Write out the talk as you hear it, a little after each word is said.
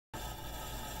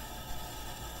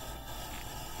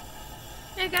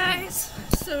guys,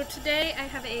 so today I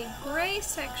have a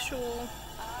Greysexual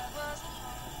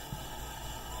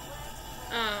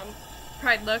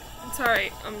pride look.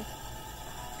 Sorry, I'm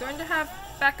going to have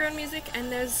background music and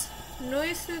there's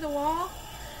noise through the wall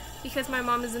because my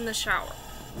mom is in the shower.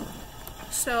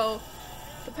 So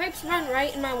the pipes run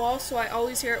right in my wall, so I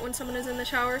always hear it when someone is in the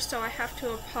shower, so I have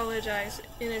to apologize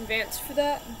in advance for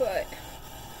that, but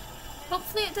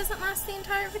hopefully it doesn't last the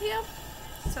entire video.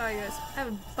 Sorry guys, I have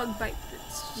a bug bite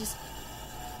that's just...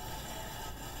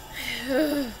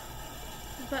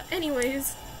 But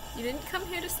anyways, you didn't come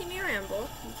here to see me ramble,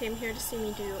 you came here to see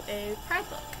me do a pride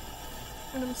look.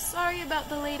 And I'm sorry about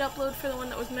the late upload for the one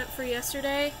that was meant for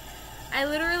yesterday. I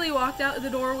literally walked out the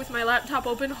door with my laptop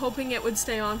open hoping it would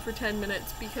stay on for 10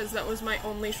 minutes because that was my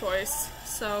only choice.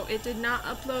 So it did not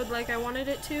upload like I wanted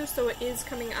it to, so it is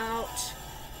coming out.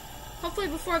 Hopefully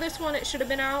before this one it should have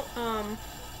been out.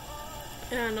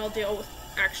 And I'll deal with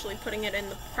actually putting it in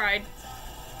the pride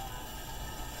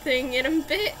thing in a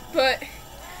bit, but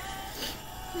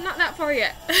not that far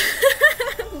yet.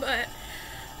 But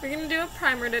we're gonna do a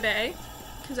primer today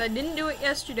because I didn't do it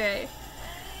yesterday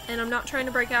and I'm not trying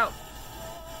to break out.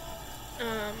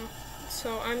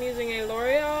 So I'm using a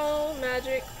L'Oreal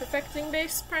Magic Perfecting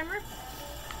Base Primer.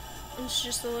 It's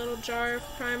just a little jar of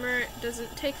primer. It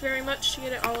doesn't take very much to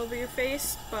get it all over your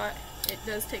face, but it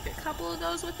does take a couple of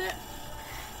those with it.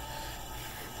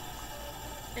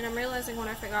 And I'm realizing what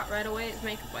I forgot right away is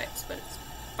makeup wipes, but it's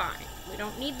fine. We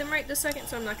don't need them right this second,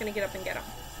 so I'm not going to get up and get them.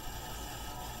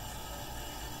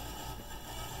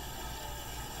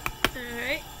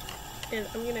 Alright. And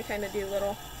I'm going to kind of do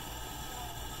little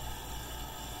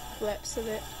fleps of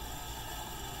it.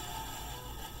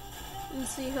 And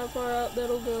see how far out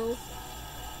that'll go.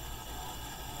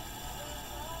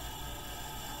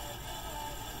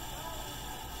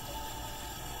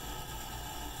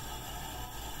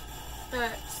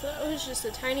 Alright, so that was just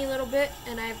a tiny little bit,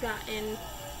 and I've gotten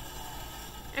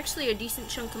actually a decent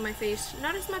chunk of my face.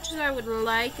 Not as much as I would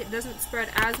like, it doesn't spread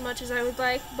as much as I would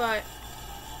like, but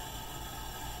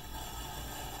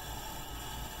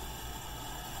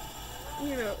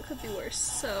you know, it could be worse,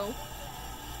 so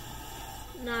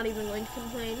not even going to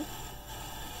complain.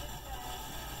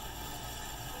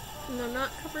 And I'm not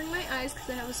covering my eyes because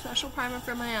I have a special primer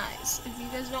for my eyes. If you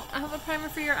guys don't have a primer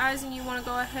for your eyes and you want to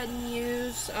go ahead and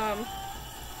use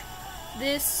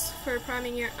this for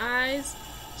priming your eyes,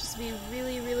 just be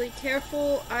really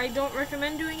careful. I don't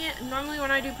recommend doing it. Normally when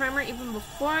I do primer, even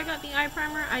before I got the eye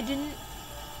primer, I didn't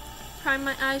prime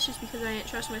my eyes just because I didn't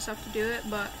trust myself to do it,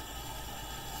 but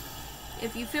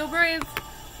if you feel brave,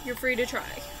 you're free to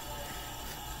try.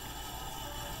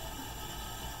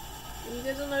 And you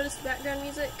guys will notice the background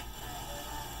music.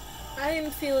 I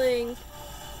am feeling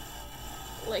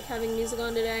like having music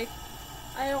on today.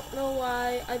 I don't know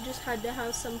why, I just had to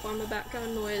have some form of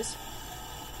background noise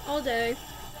all day.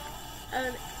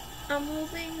 And I'm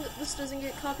hoping that this doesn't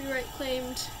get copyright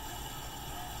claimed.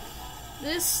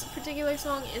 This particular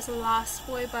song is Lost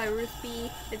Boy by Ruth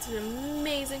B. It's an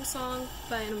amazing song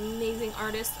by an amazing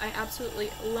artist. I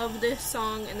absolutely love this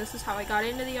song, and this is how I got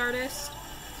into the artist.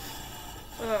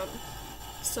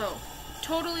 So,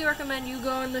 totally recommend you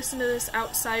go and listen to this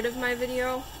outside of my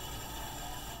video.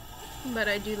 But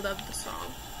I do love the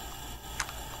song.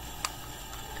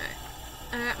 Alright,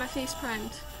 I got my face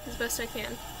primed as best I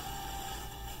can.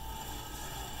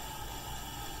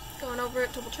 Going over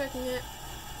it, double checking it.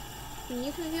 And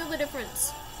you can feel the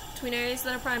difference between areas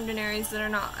that are primed and areas that are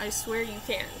not. I swear you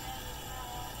can.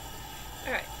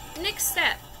 Alright, next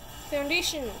step.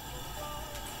 Foundation.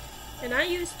 And I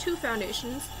use two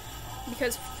foundations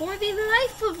because for the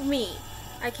life of me,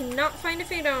 I cannot find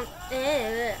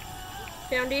a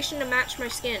foundation to match my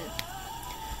skin.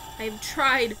 I've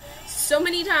tried so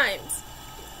many times,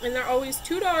 and they're always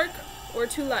too dark or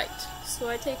too light. So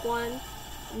I take one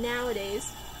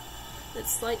nowadays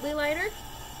that's slightly lighter,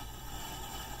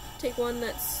 take one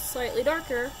that's slightly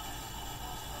darker,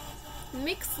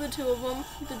 mix the two of them.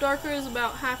 The darker is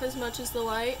about half as much as the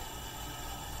light.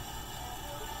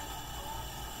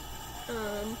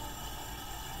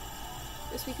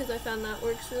 Just because I found that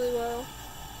works really well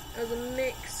as a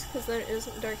mix, because then it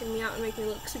doesn't darken me out and make me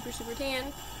look super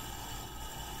tan.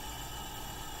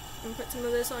 And put some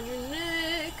of this on your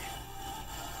neck.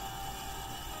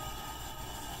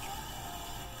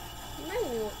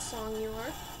 Remind me what song you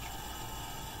are.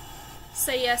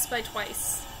 Say Yes by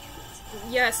Twice.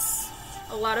 Yes,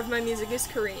 a lot of my music is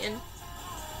Korean.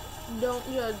 Don't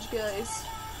judge, guys.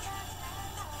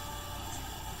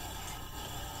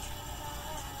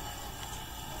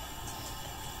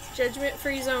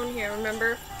 Judgment-free zone here,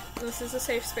 remember? This is a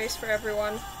safe space for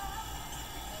everyone.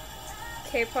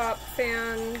 K-pop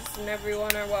fans and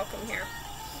everyone are welcome here.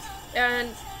 And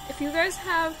if you guys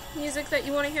have music that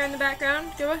you want to hear in the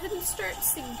background, go ahead and start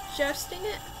suggesting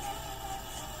it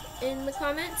in the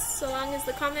comments, so long as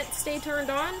the comments stay turned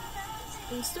on.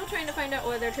 I'm still trying to find out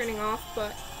why they're turning off,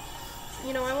 but,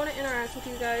 you know, I want to interact with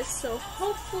you guys, so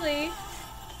hopefully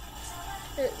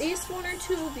at least one or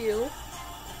two of you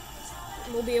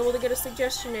will be able to get a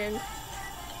suggestion in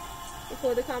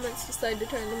before the comments decide to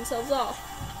turn themselves off.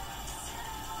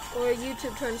 Or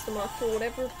YouTube turns them off for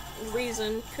whatever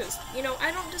reason, because, you know,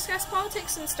 I don't discuss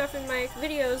politics and stuff in my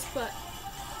videos, but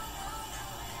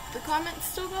the comments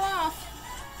still go off.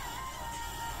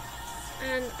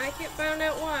 And I can't find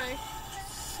out why.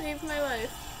 Saved my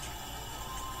life.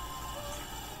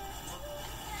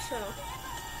 So,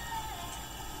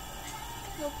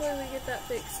 hopefully we get that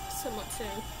fixed somewhat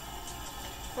soon.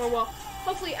 Or, well,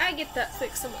 hopefully I get that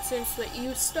fixed somewhat soon so that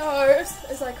you stars,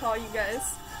 as I call you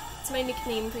guys. It's my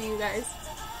nickname for you guys.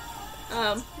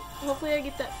 Hopefully I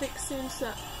get that fixed soon so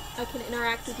that I can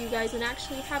interact with you guys and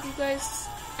actually have you guys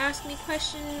ask me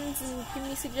questions and give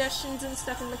me suggestions and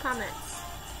stuff in the comments.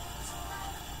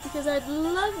 Because I'd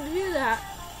love to do that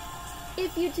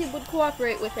if YouTube would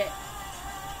cooperate with it.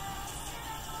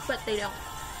 But they don't.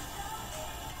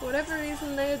 For whatever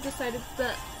reason, they have decided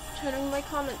that turning my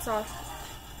comments off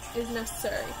is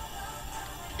necessary.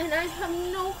 And I have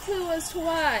no clue as to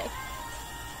why.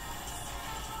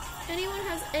 Anyone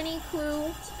has any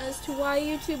clue as to why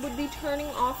YouTube would be turning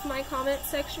off my comment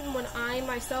section when I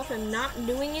myself am not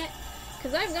doing it?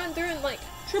 Because I've gone through and like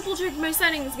triple checked my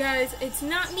settings, guys. It's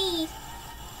not me.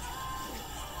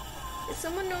 If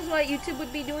someone knows why YouTube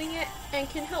would be doing it and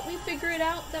can help me figure it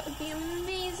out, that would be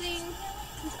amazing.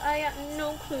 Because I got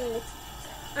no clue.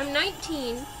 I'm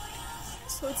 19,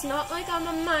 so it's not like I'm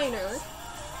a minor.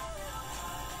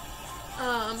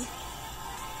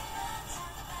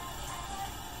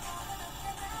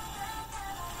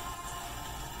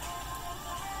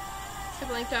 I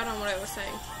blanked out on what I was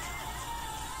saying.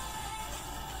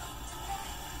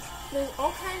 There's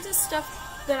all kinds of stuff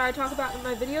that I talk about in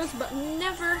my videos, but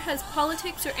never has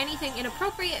politics or anything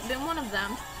inappropriate been one of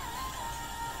them.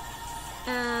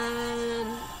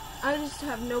 And I just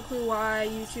have no clue why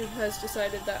YouTube has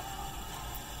decided that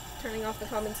turning off the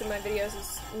comments in my videos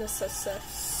is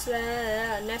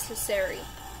necessary.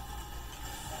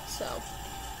 So,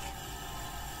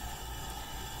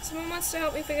 if someone wants to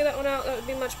help me figure that one out, that would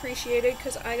be much appreciated,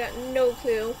 because I got no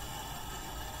clue.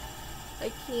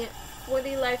 I can't, for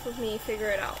the life of me, figure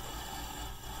it out.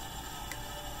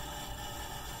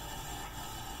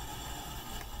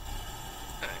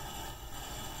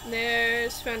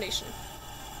 There's foundation.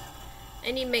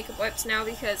 I need makeup wipes now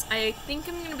because I think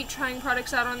I'm going to be trying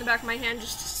products out on the back of my hand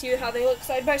just to see how they look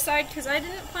side by side, because I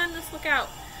didn't plan this look out.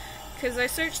 Because I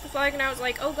searched the flag and I was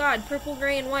like, oh god, purple,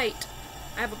 gray, and white.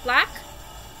 I have a black,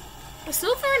 a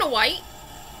silver, and a white.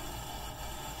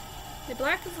 The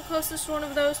black is the closest one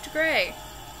of those to gray.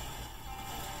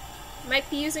 Might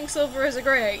be using silver as a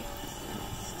gray.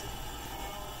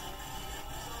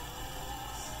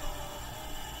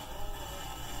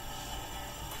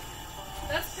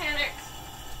 That's Panic.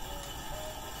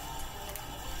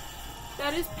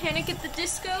 That is Panic at the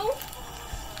Disco.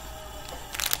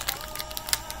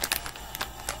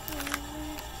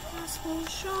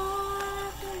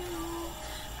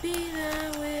 Be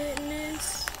the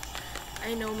witness.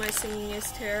 I know my singing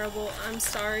is terrible. I'm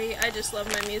sorry. I just love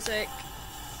my music.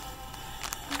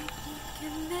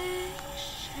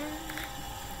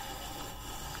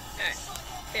 Alright,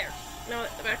 there. Now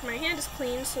the back of my hand is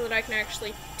clean so that I can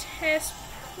actually test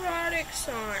products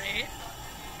on it.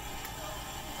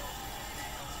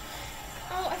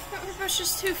 Oh, I forgot my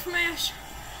brushes too for my ash.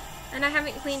 And I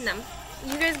haven't cleaned them.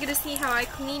 You guys get to see how I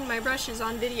clean my brushes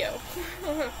on video.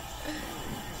 There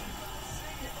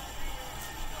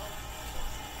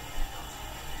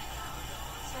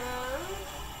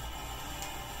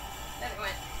it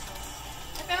went.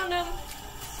 I found them.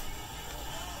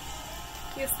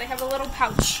 Yes, they have a little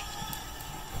pouch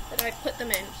that I put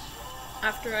them in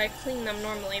after I clean them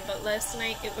normally, but last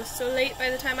night it was so late by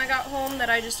the time I got home that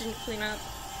I just didn't clean up.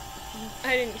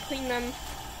 I didn't clean them,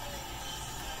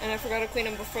 and I forgot to clean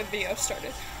them before the video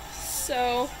started.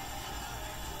 So,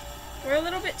 we're a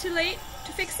little bit too late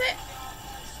to fix it.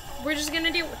 We're just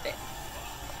gonna deal with it.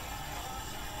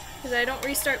 Because I don't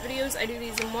restart videos, I do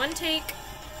these in one take.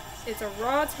 It's a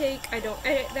raw take, I don't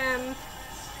edit them.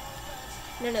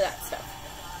 None of that stuff.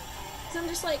 Because I'm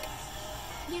just like,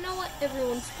 you know what?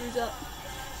 Everyone screws up.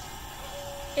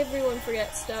 Everyone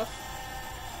forgets stuff.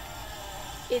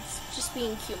 It's just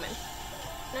being human.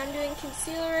 And I'm doing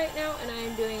concealer right now, and I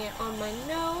am doing it on my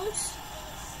nose.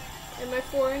 and my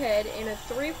forehead in a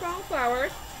 3-pronged flower.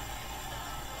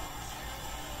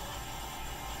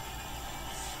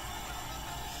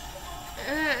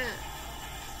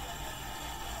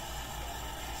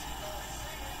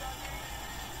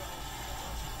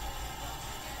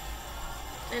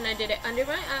 And I did it under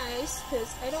my eyes,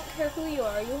 because I don't care who you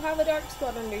are, you have a dark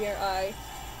spot under your eye.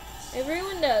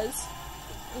 Everyone does.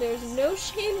 There's no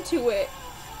shame to it.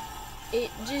 It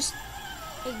just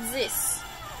exists.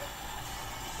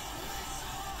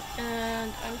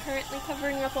 And I'm currently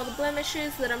covering up all the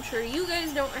blemishes that I'm sure you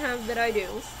guys don't have that I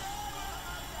do.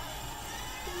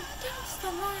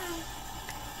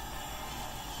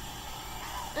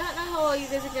 I don't know how well you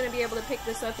guys are going to be able to pick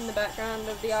this up in the background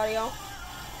of the audio.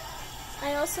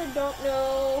 I also don't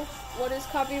know what is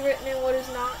copywritten and what is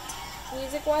not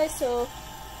music-wise, so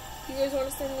if you guys want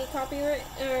to send me copyright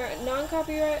or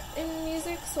non-copyright in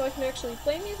music so I can actually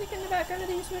play music in the background of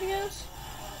these videos,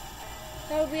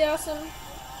 that would be awesome.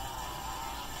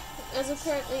 As of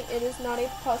currently, it is not a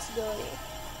possibility.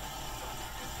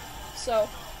 So,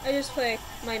 I just play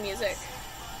my music.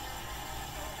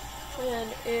 And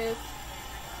if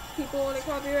people want to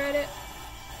copyright it,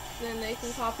 then they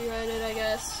can copyright it, I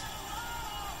guess.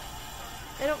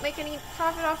 I don't make any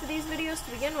profit off of these videos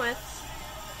to begin with,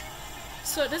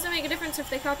 so it doesn't make a difference if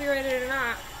they copyright it or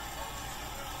not.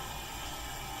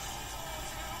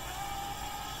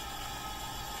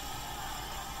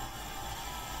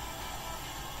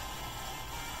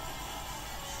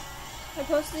 I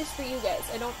post these for you guys.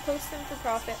 I don't post them for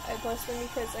profit. I post them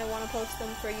because I want to post them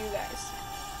for you guys.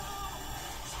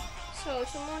 So if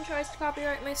someone tries to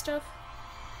copyright my stuff,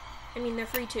 I mean, they're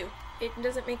free to. It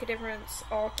doesn't make a difference.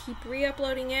 I'll keep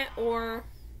re-uploading it, or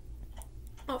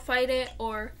I'll fight it,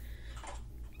 or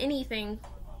anything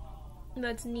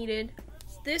that's needed.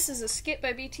 This is a skit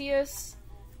by BTS.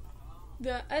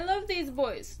 I love these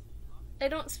boys. I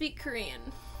don't speak Korean.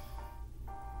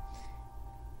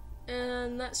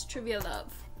 And that's Trivia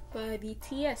Love by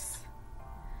BTS.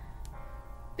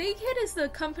 Big Hit is the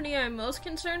company I'm most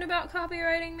concerned about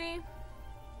copyrighting me.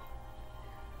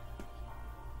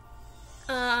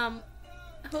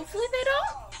 Hopefully they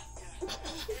don't.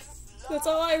 That's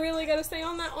all I really gotta say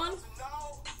on that one.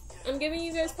 I'm giving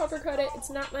you guys proper credit. It's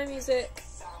not my music.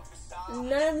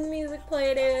 None of the music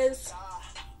played is.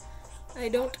 I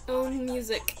don't own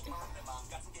music.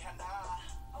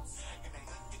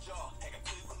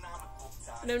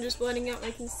 And I'm just blending out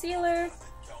my concealer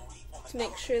to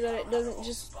make sure that it doesn't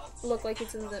just look like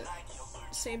it's in the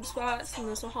same spots, and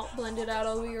this will help blend it out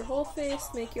over your whole face,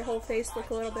 make your whole face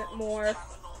look a little bit more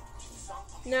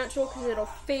natural, because it'll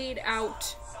fade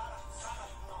out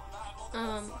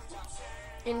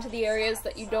into the areas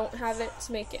that you don't have it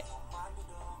to make it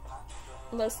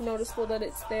less noticeable that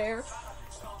it's there.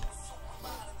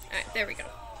 Alright, there we go.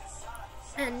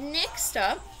 And next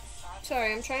up,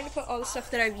 sorry, I'm trying to put all the stuff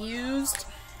that I've used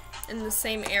in the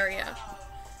same area.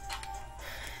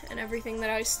 And everything that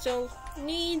I still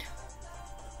need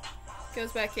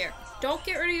goes back here. Don't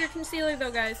get rid of your concealer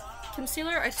though, guys.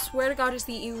 Concealer, I swear to God, is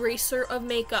the eraser of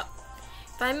makeup.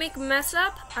 If I make a mess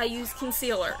up, I use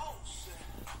concealer.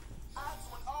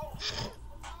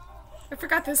 I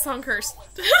forgot this song cursed.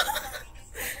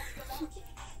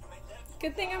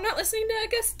 Good thing I'm not listening to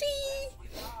Augusti.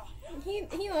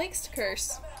 He likes to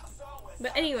curse.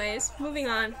 But anyways, moving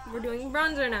on. We're doing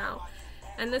bronzer now.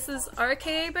 And this is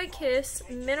RKA by Kiss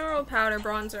Mineral Powder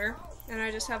Bronzer. And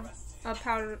I just have a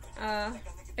powder, I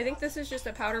think this is just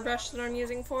a powder brush that I'm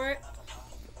using for it.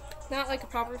 Not like a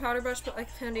proper powder brush, but like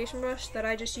a foundation brush that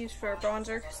I just use for a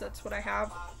bronzer, because that's what I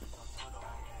have.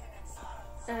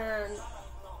 And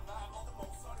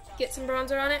get some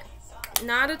bronzer on it.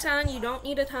 Not a ton, you don't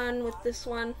need a ton with this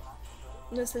one.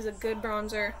 This is a good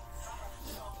bronzer.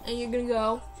 And you're gonna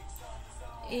go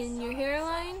in your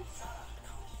hairline,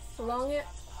 along it,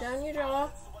 down your jaw,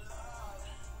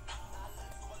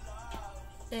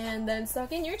 and then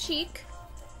stuck in your cheek,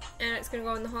 and it's gonna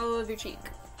go in the hollow of your cheek.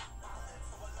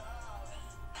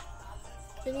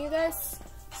 And you guys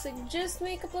suggest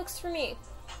makeup looks for me.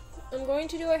 I'm going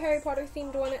to do a Harry Potter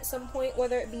themed one at some point,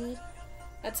 whether it be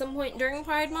at some point during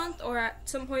Pride Month or at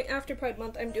some point after Pride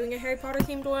Month. I'm doing a Harry Potter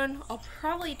themed one. I'll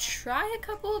probably try a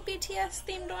couple of BTS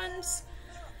themed ones.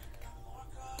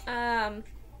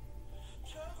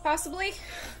 Possibly.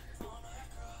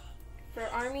 For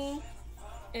ARMY,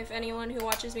 if anyone who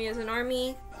watches me is an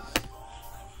ARMY.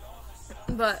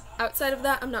 But outside of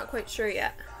that, I'm not quite sure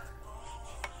yet.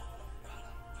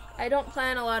 I don't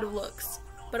plan a lot of looks,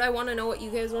 but I want to know what you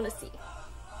guys want to see.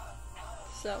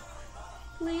 So,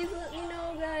 please let me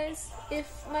know, guys,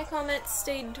 if my comments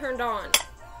stayed turned on.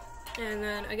 And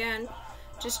then, again,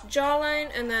 just jawline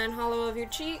and then hollow of your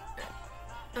cheek,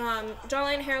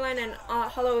 jawline, hairline, and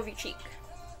hollow of your cheek.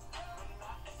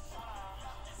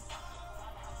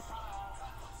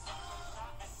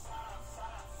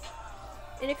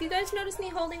 And if you guys notice me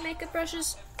holding makeup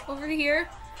brushes over here,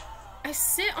 I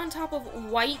sit on top of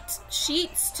white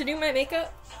sheets to do my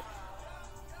makeup.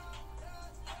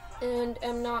 And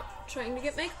I'm not trying to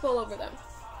get makeup all over them.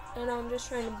 And I'm just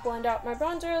trying to blend out my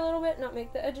bronzer a little bit, not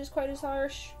make the edges quite as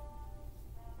harsh.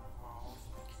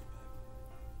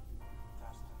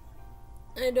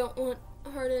 I don't want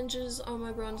hard edges on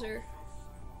my bronzer.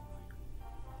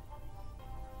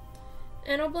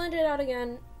 And I'll blend it out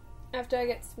again after I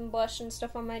get some blush and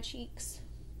stuff on my cheeks.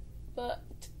 But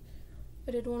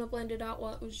I did want to blend it out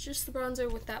while it was just the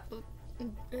bronzer with that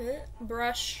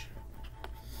brush.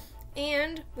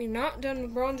 And we're not done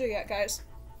with bronzer yet, guys.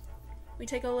 We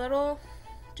take a little,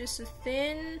 just a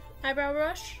thin eyebrow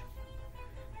brush,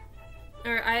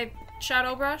 or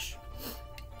eyeshadow brush,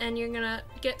 and you're gonna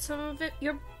get some of it,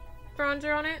 your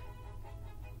bronzer on it,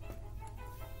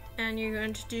 and you're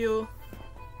going to do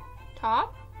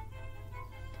top,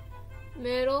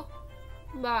 middle,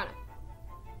 bottom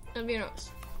of your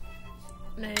nose.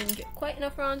 And I didn't get quite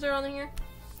enough bronzer on here.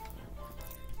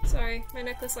 Sorry, my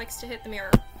necklace likes to hit the mirror.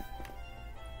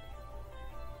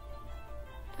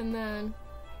 And then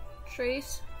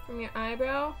trace from your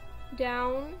eyebrow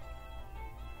down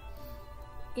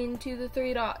into the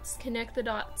 3 dots. Connect the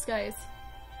dots, guys.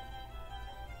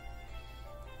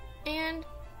 And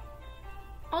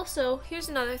also, here's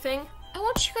another thing. I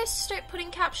want you guys to start putting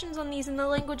captions on these in the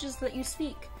languages that you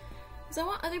speak, because I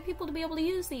want other people to be able to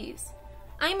use these.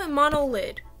 I'm a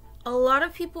monolid. A lot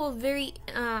of people of varying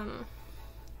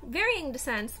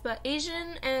descents, but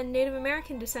Asian and Native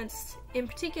American descents in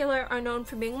particular are known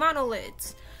for being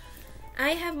monolids. I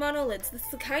have monolids. This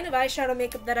is the kind of eyeshadow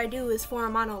makeup that I do is for a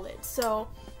monolid. So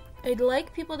I'd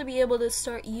like people to be able to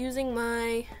start using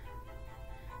my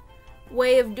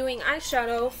way of doing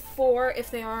eyeshadow for if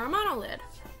they are a monolid.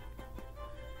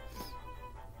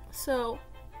 So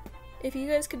if you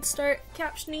guys could start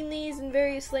captioning these in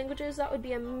various languages, that would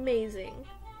be amazing.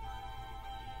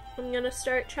 I'm gonna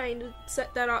start trying to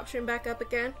set that option back up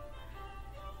again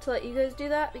to let you guys do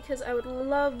that, because I would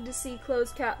love to see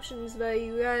closed captions by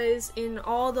you guys in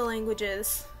all the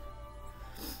languages.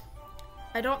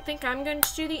 I don't think I'm going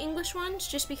to do the English ones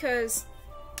just because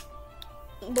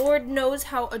Lord knows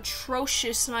how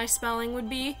atrocious my spelling would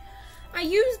be. I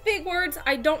use big words,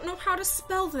 I don't know how to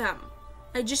spell them.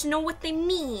 I just know what they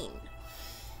mean.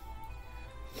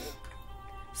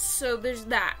 So there's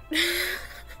that.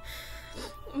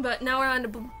 But now we're on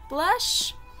to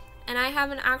blush, and I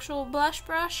have an actual blush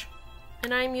brush,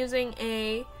 and I'm using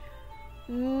a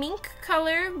Mink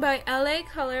color by LA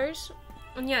Colors.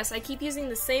 And yes, I keep using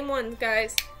the same ones,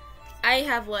 guys. I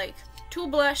have like 2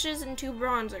 blushes and 2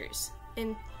 bronzers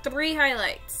and 3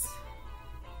 highlights,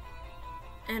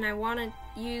 and I want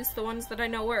to use the ones that I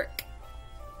know work,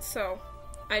 so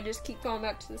I just keep going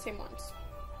back to the same ones.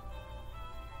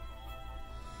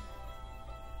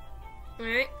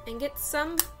 Alright, and get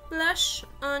some blush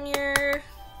on your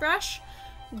brush.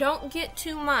 Don't get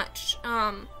too much.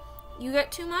 You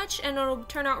get too much and it'll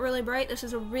turn out really bright. This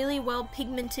is a really well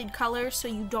pigmented color, so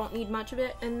you don't need much of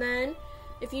it. And then,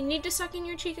 if you need to suck in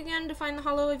your cheek again to find the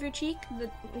hollow of your cheek,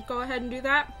 go ahead and do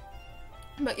that.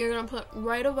 But you're going to put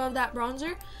right above that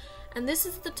bronzer. And this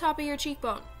is the top of your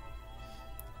cheekbone.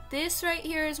 This right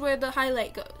here is where the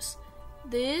highlight goes.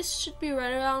 This should be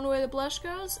right around where the blush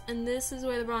goes, and this is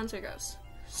where the bronzer goes.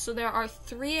 So there are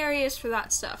 3 areas for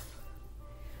that stuff.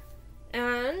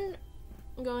 And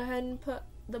go ahead and put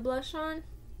the blush on.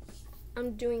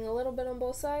 I'm doing a little bit on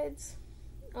both sides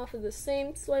off of the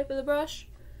same swipe of the brush,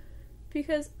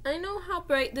 because I know how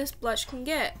bright this blush can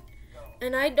get,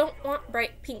 and I don't want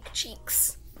bright pink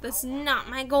cheeks. That's not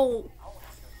my goal.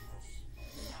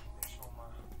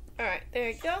 Alright, there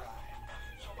you go.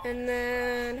 And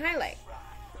then highlight.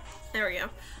 There we go. I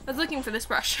was looking for this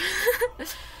brush.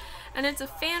 And it's a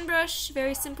fan brush,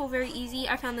 very simple, very easy.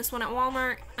 I found this one at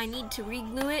Walmart. I need to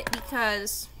re-glue it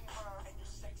because...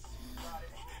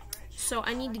 So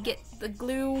I need to get the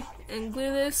glue and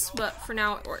glue this, but for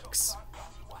now it works.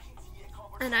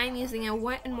 And I'm using a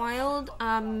Wet n Wild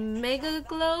Mega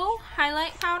Glow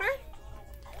highlight powder.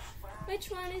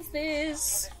 Which one is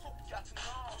this?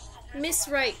 Miss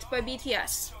Right by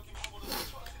BTS.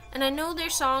 And I know their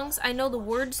songs, I know the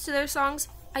words to their songs.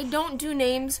 I don't do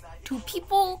names to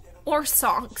people or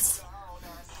songs.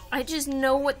 I just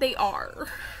know what they are.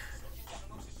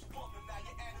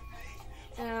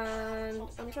 And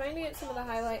I'm trying to get some of the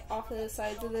highlight off of the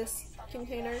sides of this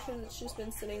container because it's just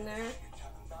been sitting there.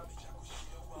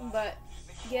 But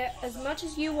get as much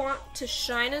as you want to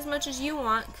shine as much as you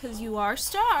want, because you are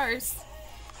stars.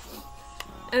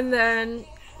 And then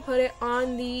put it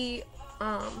on the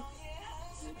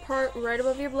part right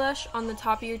above your blush on the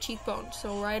top of your cheekbone.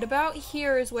 So right about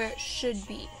here is where it should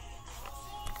be.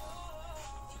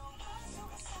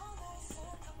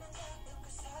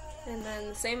 And then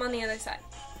the same on the other side.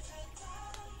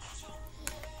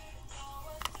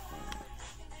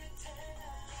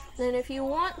 Then if you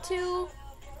want to,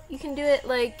 you can do it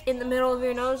like in the middle of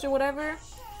your nose or whatever.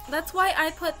 That's why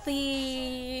I put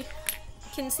the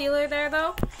concealer there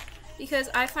though, because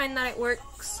I find that it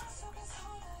works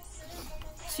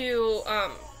to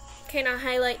kind of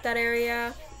highlight that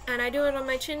area. And I do it on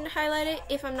my chin to highlight it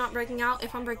if I'm not breaking out.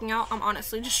 If I'm breaking out, I'm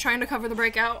honestly just trying to cover the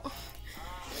breakout.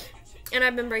 And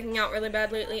I've been breaking out really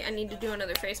bad lately. I need to do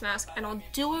another face mask. And I'll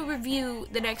do a review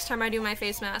the next time I do my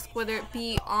face mask, whether it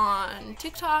be on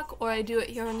TikTok or I do it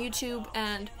here on YouTube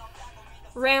and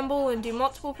ramble and do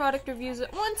multiple product reviews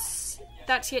at once.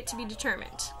 That's yet to be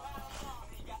determined.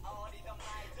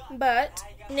 But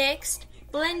next,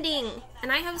 blending.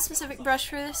 And I have a specific brush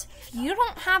for this. If you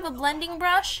don't have a blending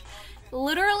brush,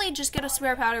 literally just get a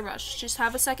spare powder brush. Just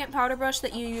have a second powder brush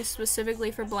that you use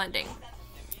specifically for blending.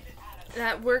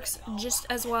 That works just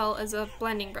as well as a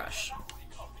blending brush.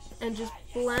 And just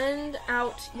blend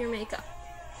out your makeup.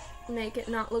 Make it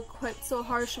not look quite so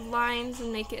harsh of lines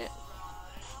and make it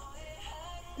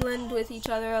blend with each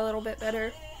other a little bit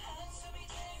better.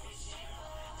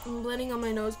 I'm blending on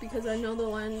my nose because I know the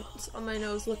lines on my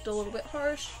nose looked a little bit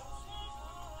harsh.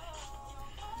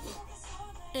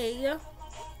 There you go.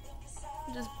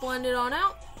 Just blend it on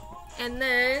out. And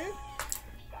then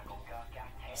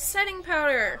setting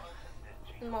powder.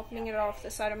 I'm opening it off the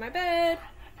side of my bed.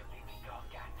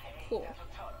 Cool.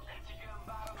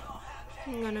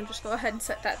 I'm gonna just go ahead and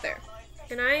set that there.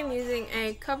 And I am using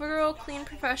a CoverGirl Clean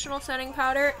Professional Setting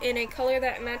Powder in a color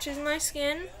that matches my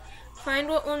skin. Find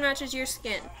what one matches your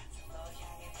skin.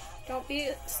 Don't be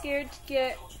scared to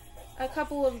get a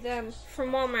couple of them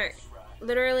from Walmart.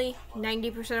 Literally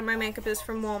 90% of my makeup is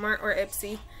from Walmart or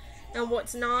Ipsy. And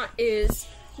what's not is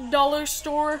dollar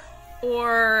store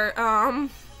or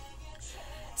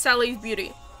Sally's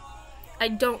Beauty. I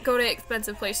don't go to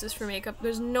expensive places for makeup.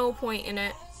 There's no point in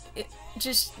it.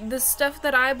 Just the stuff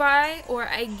that I buy or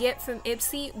I get from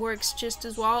Ipsy works just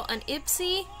as well. And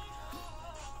Ipsy,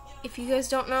 if you guys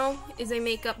don't know, is a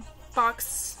makeup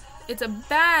box. It's a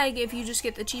bag if you just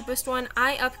get the cheapest one.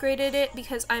 I upgraded it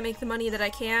because I make the money that I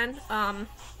can. And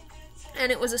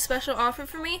it was a special offer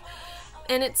for me.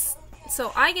 And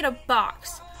so I get a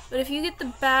box. But if you get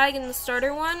the bag and the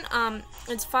starter one,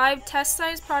 it's 5 test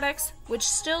size products, which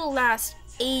still last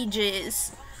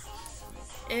ages.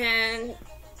 And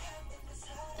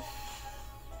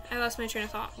I lost my train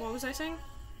of thought. What was I saying?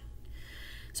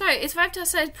 Sorry, it's 5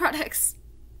 test size products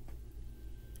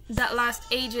that last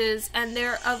ages, and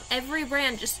they're of every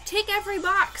brand. Just take every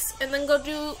box and then go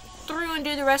through and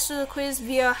do the rest of the quiz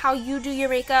via how you do your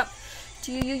makeup.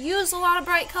 Do you use a lot of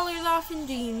bright colors often?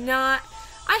 Do you not?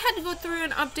 I had to go through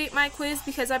and update my quiz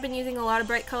because I've been using a lot of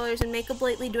bright colors in makeup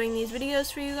lately doing these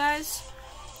videos for you guys.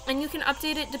 And you can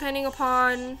update it depending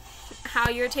upon how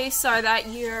your tastes are that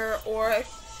year or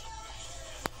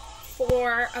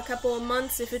for a couple of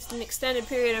months if it's an extended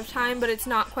period of time but it's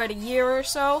not quite a year or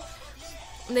so.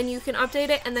 And then you can update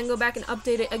it and then go back and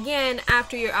update it again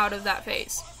after you're out of that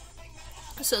phase.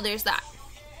 So there's that.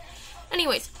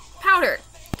 Anyways, powder,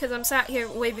 because I'm sat here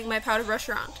waving my powder brush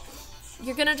around.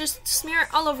 You're gonna just smear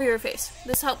it all over your face.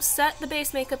 This helps set the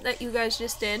base makeup that you guys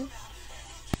just did.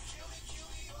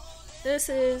 This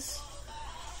is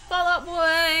Fall Out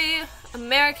Boy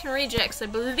American Rejects, I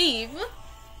believe.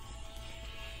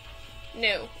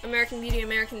 No, American Beauty,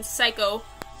 American Psycho.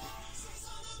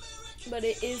 But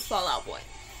it is Fall Out Boy.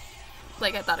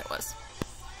 Like I thought it was.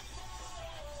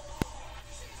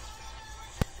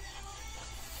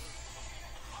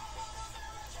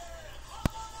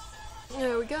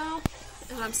 There we go.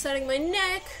 And I'm setting my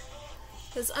neck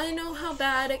because I know how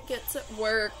bad it gets at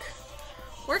work.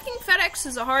 Working FedEx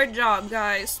is a hard job,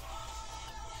 guys.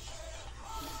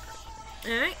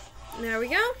 Alright, there we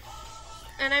go.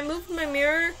 And I moved my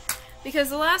mirror because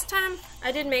the last time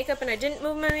I did makeup and I didn't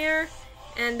move my mirror,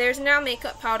 and there's now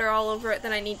makeup powder all over it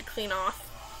that I need to clean off.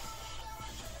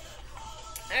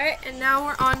 Alright, and now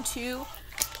we're on to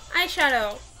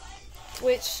eyeshadow,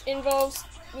 which involves,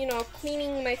 you know,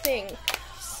 cleaning my thing.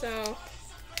 So,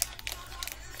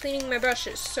 cleaning my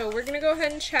brushes. So we're gonna go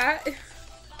ahead and chat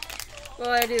while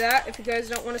I do that. If you guys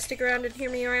don't want to stick around and hear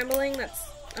me rambling, that's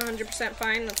 100%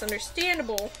 fine. That's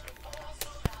understandable.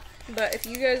 But if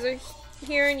you guys are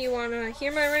here and you want to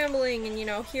hear my rambling and, you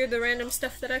know, hear the random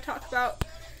stuff that I talk about,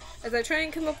 as I try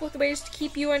and come up with ways to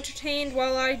keep you entertained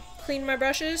while I clean my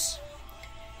brushes,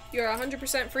 you're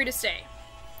 100% free to stay.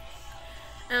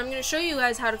 And I'm going to show you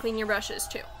guys how to clean your brushes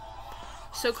too.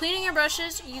 So cleaning your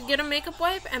brushes, you get a makeup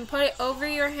wipe and put it over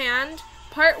your hand,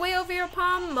 part way over your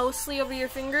palm, mostly over your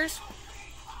fingers.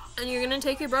 And you're going to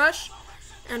take your brush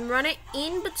and run it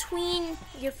in between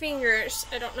your fingers.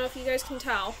 I don't know if you guys can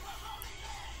tell.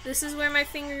 This is where my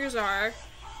fingers are.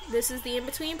 This is the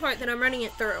in-between part that I'm running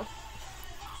it through.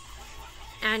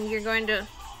 And you're going to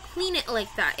clean it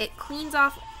like that. It cleans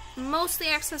off most of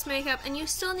the excess makeup, and you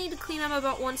still need to clean them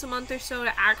about once a month or so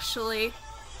to actually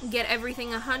get everything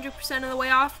 100% of the way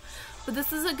off. But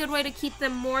this is a good way to keep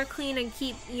them more clean and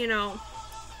keep, you know,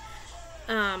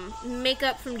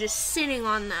 makeup from just sitting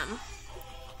on them.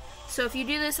 So if you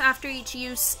do this after each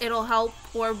use, it'll help,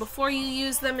 or before you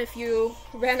use them if you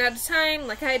ran out of time,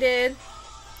 like I did.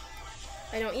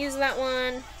 I don't use that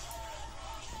one.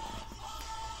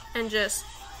 And just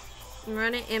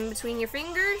run it in between your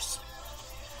fingers.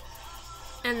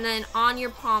 And then on your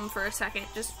palm for a second.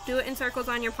 Just do it in circles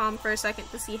on your palm for a second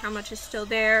to see how much is still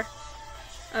there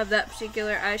of that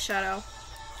particular eyeshadow.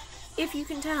 If you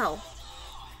can tell,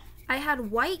 I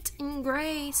had white and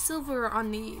gray silver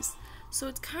on these, so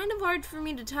it's kind of hard for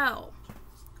me to tell.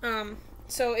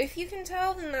 So if you can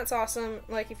tell, then that's awesome,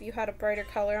 like if you had a brighter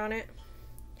color on it.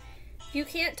 If you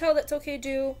can't tell, that's okay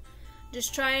too.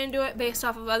 Just try and do it based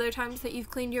off of other times that you've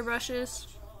cleaned your brushes.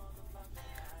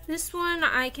 This one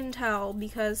I can tell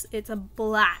because it's a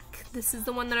black. This is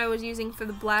the one that I was using for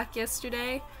the black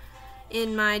yesterday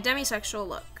in my demisexual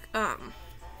look.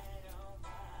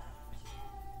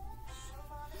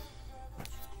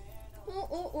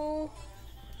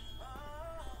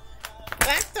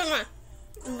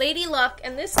 Lady Luck,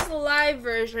 and this is a live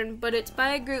version, but it's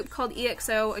by a group called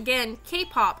EXO. Again,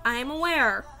 K-pop, I am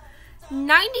aware.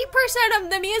 90% of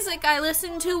the music I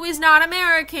listen to is not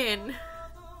American.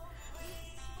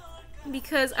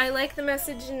 Because I like the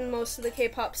message in most of the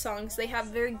K-pop songs. They have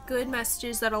very good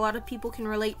messages that a lot of people can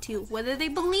relate to, whether they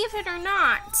believe it or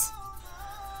not.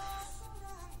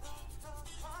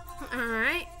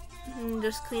 Alright, I'm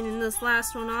just cleaning this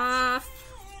last one off.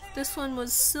 This one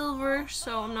was silver,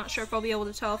 so I'm not sure if I'll be able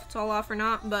to tell if it's all off or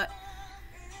not, but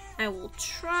I will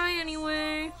try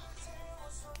anyway.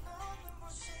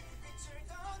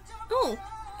 Oh,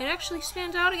 it actually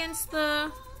stands out against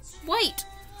the white,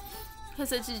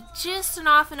 because it's just an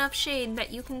off enough shade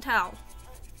that you can tell.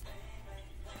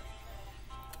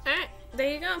 Alright,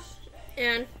 there you go.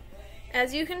 And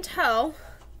as you can tell,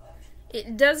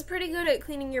 it does pretty good at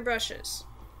cleaning your brushes.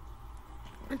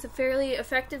 It's a fairly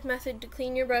effective method to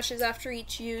clean your brushes after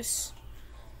each use.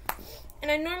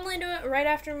 And I normally do it right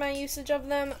after my usage of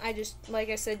them. I just, like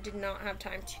I said, did not have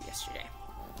time to yesterday.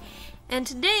 And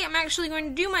today I'm actually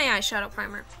going to do my eyeshadow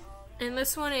primer. And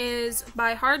this one is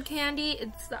by Hard Candy.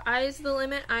 It's the Eyes the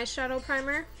Limit eyeshadow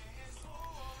primer.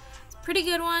 It's a pretty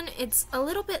good one. It's a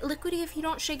little bit liquidy if you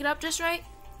don't shake it up just right.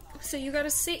 So you gotta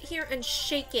sit here and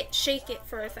shake it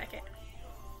for a second,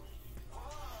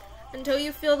 until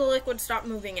you feel the liquid stop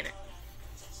moving in it.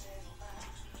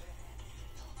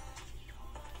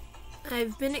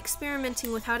 I've been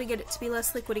experimenting with how to get it to be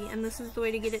less liquidy, and this is the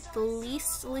way to get it the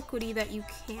least liquidy that you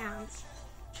can.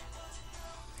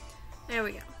 There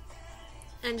we go.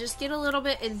 And just get a little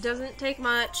bit. It doesn't take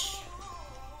much,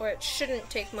 or it shouldn't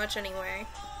take much anyway.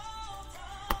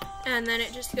 And then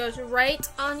it just goes right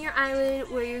on your eyelid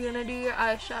where you're gonna do your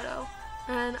eyeshadow.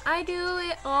 And I do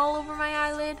it all over my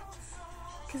eyelid,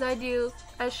 because I do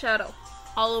eyeshadow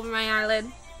all over my eyelid.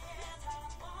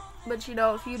 But you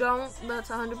know, if you don't,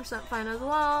 that's 100% fine as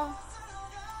well.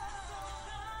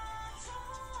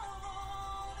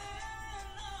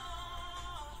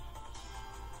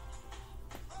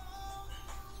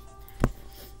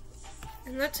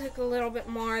 And that took a little bit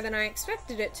more than I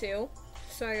expected it to,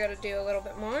 so I gotta do a little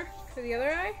bit more for the other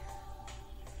eye.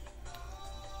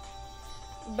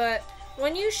 But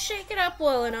when you shake it up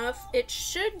well enough, it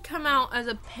should come out as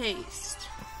a paste.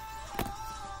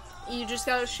 You just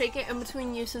gotta shake it in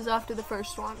between uses after the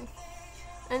first one.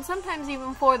 And sometimes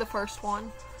even for the first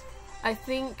one. I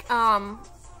think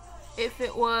if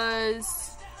it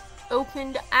was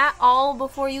opened at all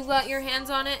before you got your hands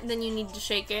on it, then you need to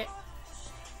shake it.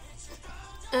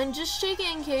 And just shake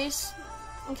it in case,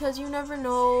 because you never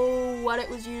know what it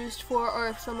was used for, or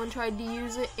if someone tried to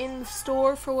use it in the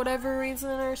store for whatever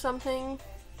reason or something.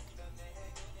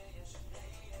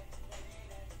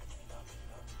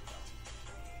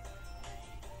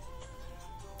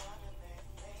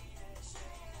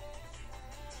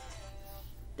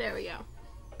 There we go.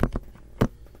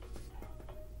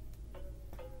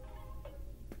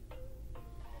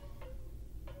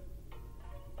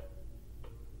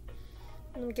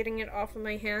 I'm getting it off of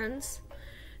my hands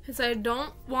because I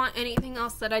don't want anything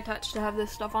else that I touch to have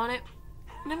this stuff on it.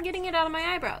 And I'm getting it out of my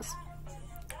eyebrows.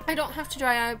 I don't have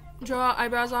to draw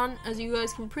eyebrows on, as you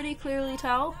guys can pretty clearly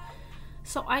tell.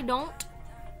 So I don't.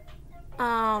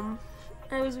 I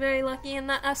was very lucky in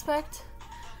that aspect.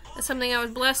 That's something I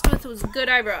was blessed with, was good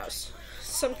eyebrows.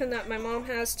 Something that my mom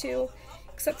has too,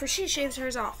 except for she shaves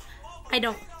hers off. I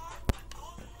don't.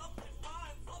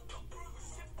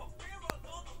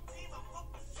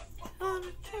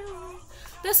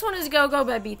 This one is Go Go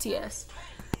by BTS.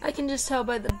 I can just tell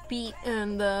by the beat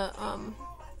and the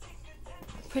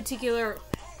particular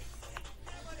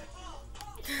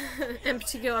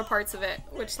parts of it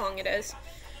which song it is,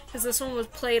 because this one was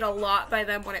played a lot by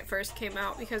them when it first came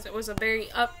out because it was a very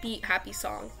upbeat, happy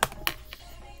song.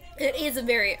 It is a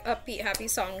very upbeat, happy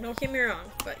song, don't get me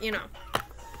wrong, but you know.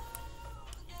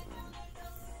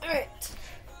 Alright.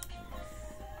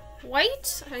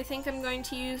 White, I think I'm going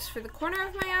to use for the corner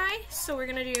of my eye, so we're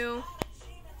going to do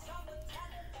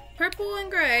purple and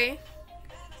gray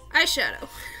eyeshadow.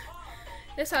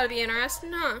 This ought to be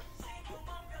interesting, huh?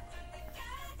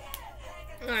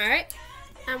 Alright,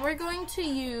 and we're going to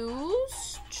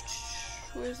use,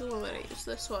 where's the one that I use?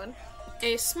 This one.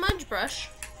 A smudge brush.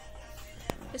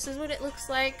 This is what it looks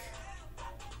like.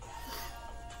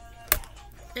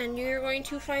 And you're going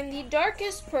to find the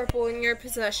darkest purple in your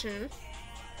possession.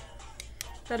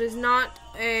 That is not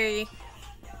a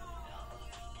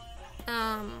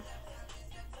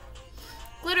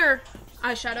glitter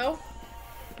eyeshadow,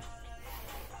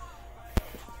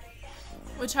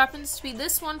 which happens to be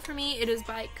this one for me. It is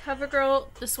by CoverGirl.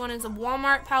 This one is a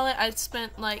Walmart palette. I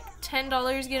spent like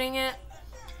 $10 getting it,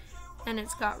 and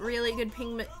it's got really good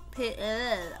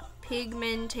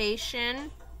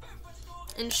pigmentation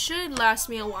and should last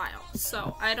me a while,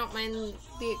 so I don't mind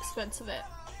the expense of it.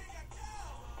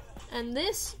 And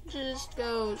this just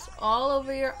goes all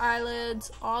over your eyelids,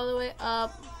 all the way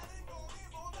up.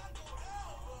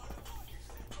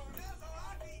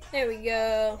 There we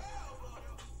go.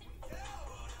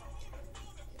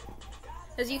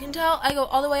 As you can tell, I go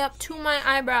all the way up to my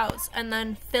eyebrows and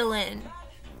then fill in.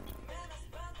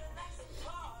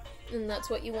 And that's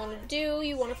what you want to do.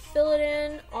 You want to fill it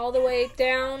in all the way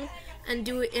down and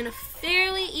do it in a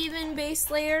fairly even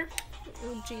base layer.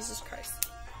 Oh, Jesus Christ.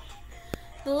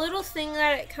 The little thing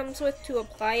that it comes with to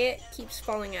apply it keeps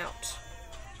falling out.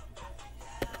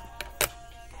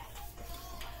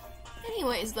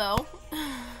 Anyways, though.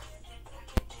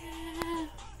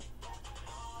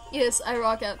 Yes, I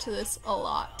rock out to this a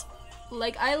lot.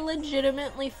 Like, I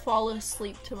legitimately fall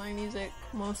asleep to my music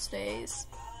most days.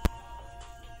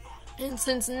 And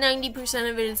since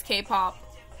 90% of it is K-pop,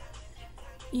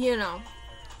 you know,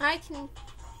 I can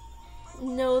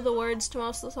know the words to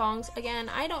most of the songs. Again,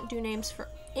 I don't do names for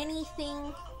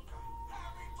anything.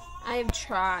 I've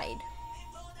tried.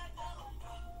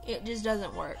 It just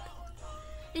doesn't work.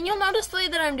 And you'll notice the way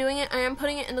that I'm doing it, I am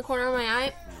putting it in the corner of my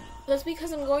eye. That's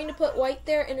because I'm going to put white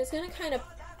there, and it's going to kind of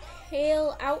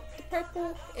pale out the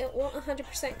purple. It won't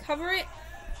 100% cover it.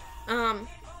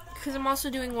 Because I'm also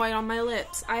doing white on my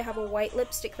lips. I have a white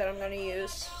lipstick that I'm going to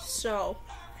use, so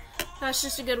that's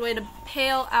just a good way to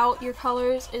pale out your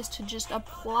colors, is to just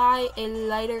apply a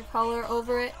lighter color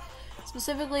over it.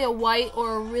 Specifically a white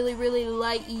or a really, really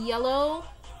light yellow.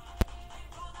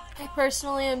 I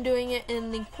personally am doing it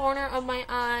in the corner of my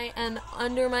eye and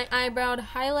under my eyebrow to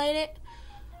highlight it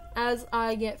as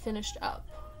I get finished up.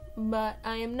 But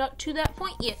I am not to that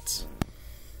point yet.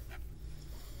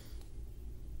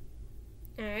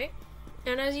 Alright.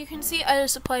 And as you can see, I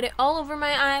just applied it all over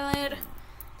my eyelid.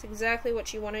 It's exactly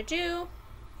what you want to do.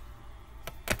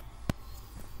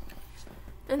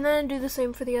 And then do the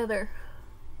same for the other.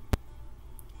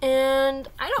 And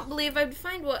I don't believe I'd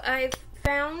find what I've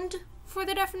found for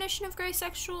the definition of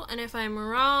Greysexual, and if I'm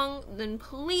wrong, then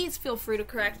please feel free to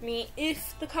correct me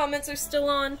if the comments are still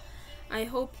on. I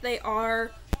hope they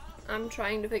are. I'm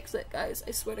trying to fix it, guys.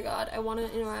 I swear to God, I want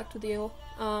to interact with you.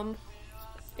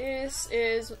 This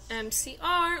is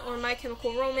MCR, or My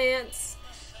Chemical Romance,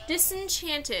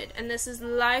 Disenchanted, and this is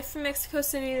live from Mexico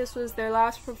City. This was their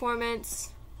last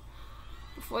performance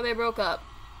before they broke up,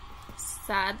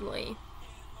 sadly.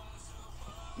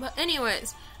 But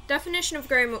anyways, definition of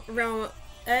Greysexual.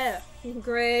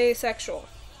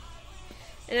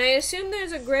 And I assume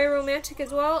there's a gray romantic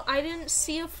as well. I didn't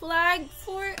see a flag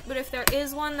for it, but if there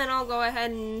is one, then I'll go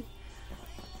ahead and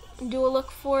do a look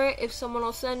for it. If someone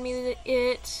will send me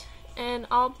it, and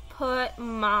I'll put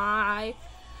my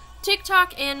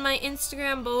TikTok and my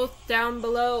Instagram both down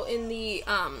below in the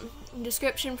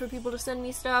description for people to send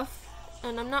me stuff.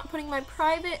 And I'm not putting my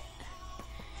private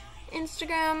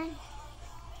Instagram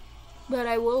but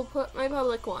I will put my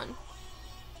public one.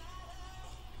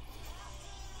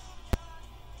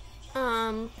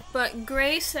 But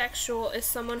Greysexual is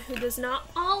someone who does not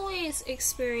always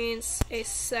experience a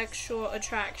sexual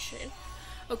attraction,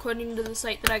 according to the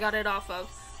site that I got it off of.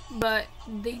 But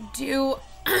they do,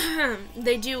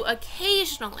 they do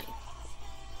occasionally.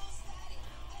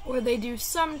 Or they do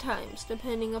sometimes,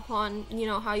 depending upon, you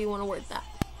know, how you want to word that.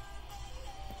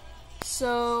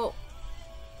 So,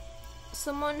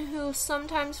 someone who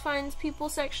sometimes finds people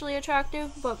sexually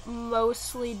attractive, but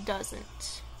mostly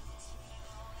doesn't.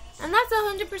 And that's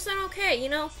 100% okay, you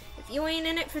know? If you ain't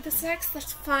in it for the sex,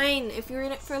 that's fine. If you're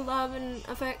in it for love and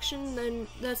affection, then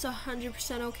that's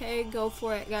 100% okay. Go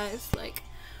for it, guys. Like,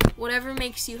 whatever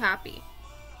makes you happy.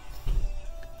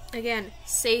 Again,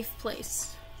 safe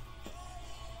place.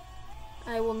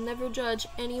 I will never judge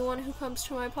anyone who comes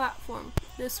to my platform.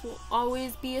 This will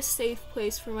always be a safe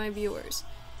place for my viewers.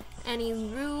 Any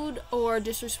rude or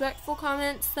disrespectful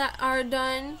comments that are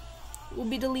done will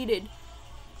be deleted.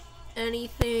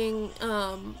 Anything,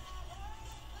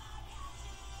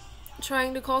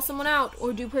 trying to call someone out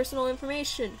or do personal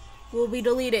information will be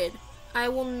deleted. I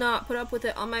will not put up with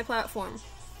it on my platform.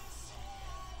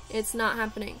 It's not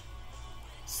happening.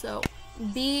 So,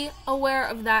 be aware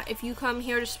of that if you come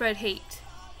here to spread hate.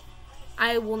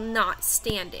 I will not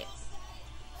stand it.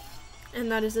 And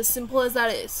that is as simple as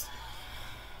that is.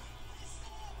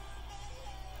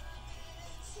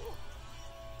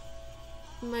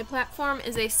 My platform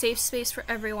is a safe space for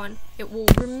everyone. It will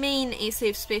remain a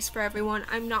safe space for everyone.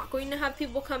 I'm not going to have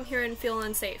people come here and feel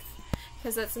unsafe,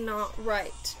 because that's not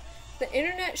right. The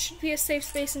internet should be a safe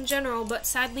space in general, but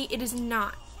sadly it is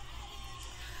not.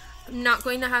 I'm not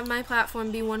going to have my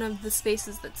platform be one of the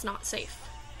spaces that's not safe.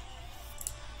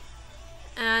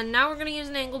 And now we're going to use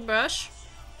an angled brush.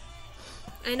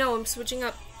 I know I'm switching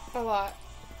up a lot,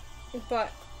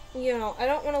 but you know, I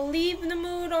don't want to leave the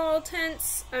mood all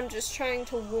tense. I'm just trying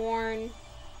to warn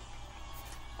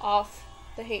off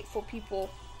the hateful people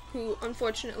who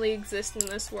unfortunately exist in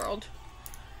this world,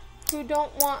 who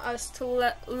don't want us to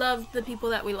love the people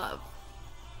that we love.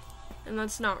 And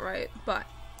that's not right, but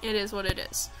it is what it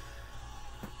is.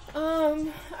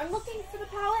 I'm looking for the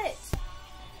palette.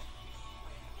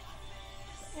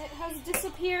 It has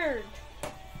disappeared.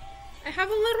 I have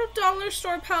a little dollar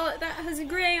store palette that has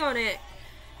gray on it,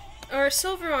 or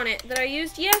silver on it, that I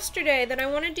used yesterday, that I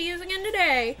wanted to use again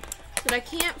today, that I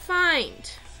can't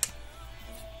find.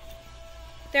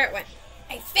 There it went.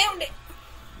 I found it!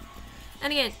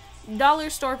 And again, dollar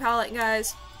store palette,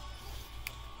 guys.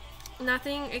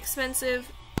 Nothing expensive,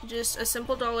 just a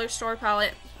simple dollar store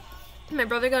palette. My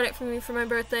brother got it for me for my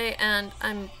birthday, and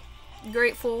I'm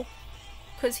grateful,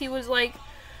 because he was like,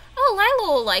 oh,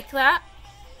 Lila will like that.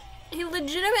 He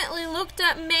legitimately looked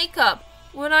at makeup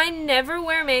when I never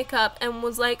wear makeup and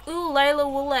was like, ooh, Lila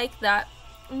will like that,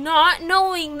 not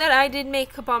knowing that I did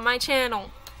makeup on my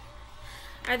channel.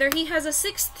 Either he has a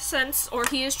sixth sense, or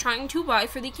he is trying to buy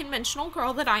for the conventional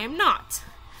girl that I am not.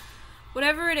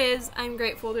 Whatever it is, I'm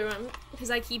grateful to him,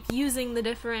 because I keep using the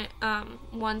different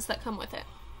ones that come with it.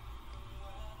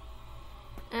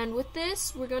 And with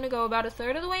this, we're going to go about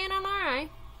 1/3 of the way in on our eye,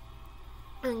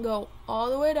 and go all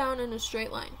the way down in a straight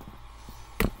line.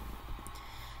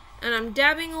 And I'm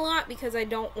dabbing a lot because I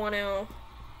don't want to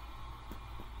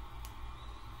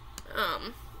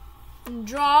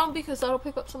draw, because that'll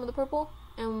pick up some of the purple,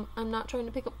 and I'm not trying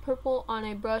to pick up purple on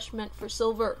a brush meant for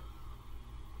silver.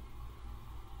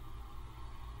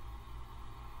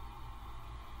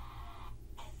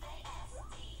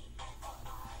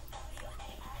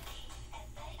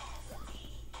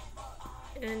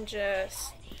 And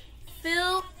just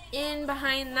fill in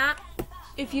behind that.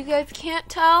 If you guys can't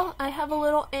tell, I have a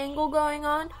little angle going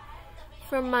on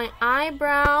from my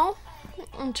eyebrow.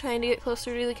 I'm trying to get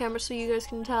closer to the camera so you guys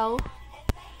can tell.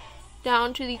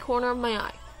 Down to the corner of my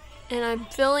eye. And I'm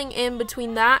filling in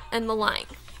between that and the line.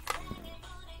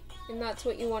 And that's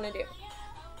what you want to do.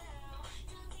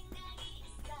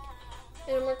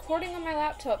 And I'm recording on my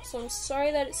laptop, so I'm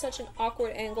sorry that it's such an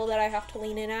awkward angle that I have to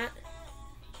lean in at.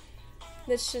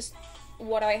 That's just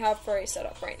what I have for a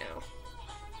setup right now.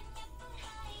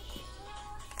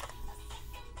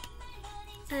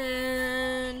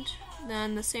 And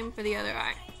then the same for the other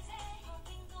eye.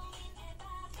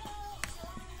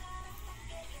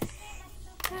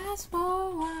 Fast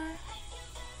forward.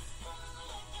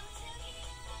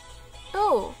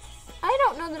 Oh, I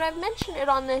don't know that I've mentioned it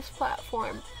on this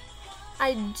platform.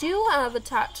 I do have a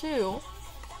tattoo.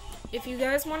 If you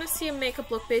guys want to see a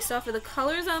makeup look based off of the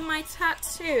colors of my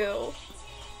tattoo,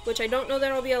 which I don't know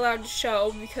that I'll be allowed to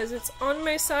show because it's on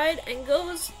my side and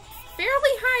goes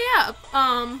fairly high up.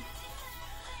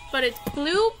 but it's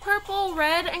blue, purple,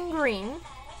 red, and green.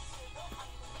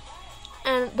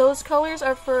 And those colors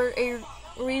are for a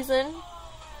reason.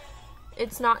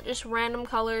 It's not just random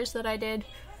colors that I did.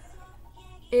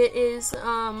 It is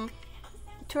to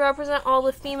represent all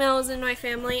the females in my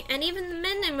family and even the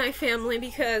men in my family,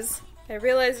 because I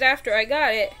realized after I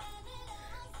got it,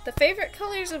 the favorite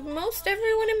colors of most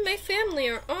everyone in my family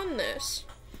are on this.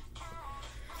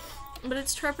 But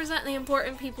it's to represent the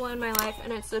important people in my life,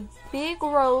 and it's a big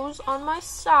rose on my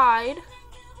side.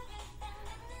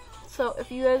 So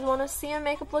if you guys want to see a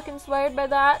makeup look inspired by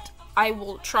that, I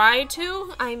will try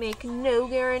to. I make no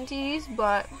guarantees,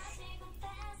 but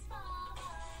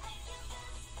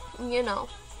you know,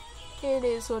 it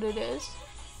is what it is.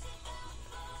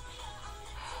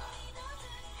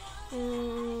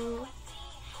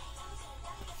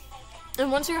 And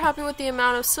once you're happy with the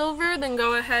amount of silver, then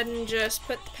go ahead and just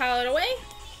put the palette away.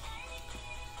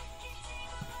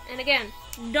 And again,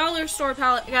 dollar store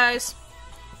palette, guys.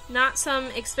 Not some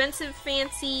expensive,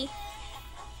 fancy,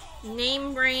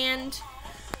 name brand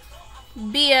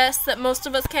BS that most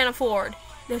of us can't afford.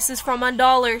 This is from a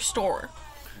dollar store.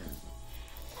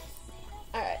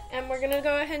 Alright, and we're going to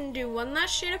go ahead and do one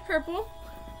last shade of purple,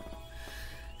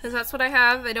 because that's what I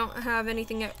have. I don't have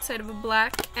anything outside of a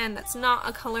black, and that's not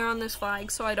a color on this flag,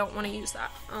 so I don't want to use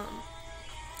that.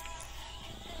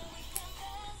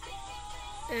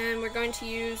 And we're going to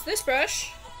use this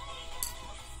brush.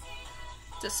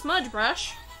 It's a smudge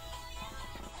brush.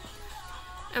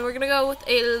 And we're going to go with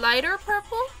a lighter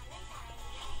purple.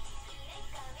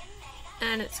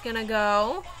 And it's going to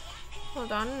go,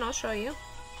 hold on and I'll show you.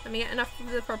 Let me get enough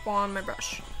of the purple on my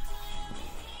brush.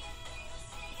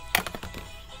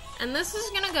 And this is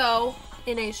going to go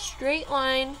in a straight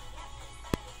line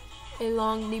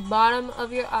along the bottom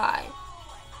of your eye.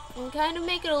 And kind of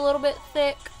make it a little bit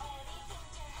thick,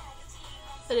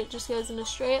 but it just goes in a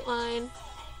straight line.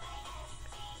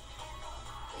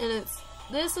 And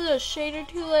this is a shade or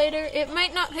two lighter. It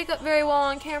might not pick up very well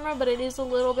on camera, but it is a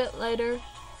little bit lighter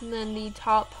than the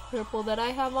top purple that I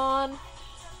have on.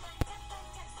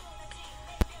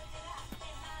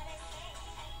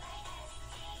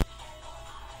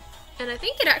 And I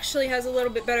think it actually has a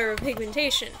little bit better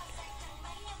pigmentation.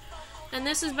 And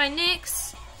this is by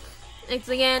NYX. It's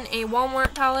again a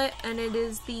Walmart palette, and it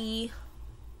is the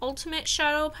Ultimate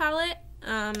Shadow palette.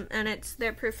 And it's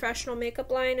their professional makeup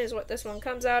line is what this one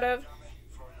comes out of.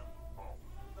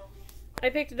 I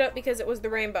picked it up because it was the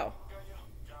rainbow.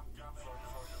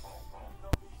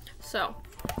 So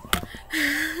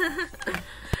I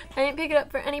didn't pick it up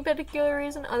for any particular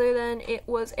reason other than it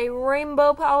was a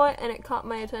rainbow palette and it caught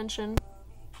my attention,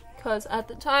 because at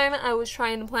the time I was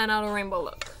trying to plan out a rainbow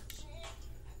look.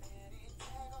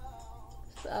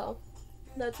 So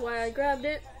that's why I grabbed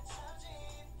it.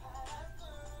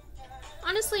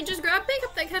 Honestly, just grab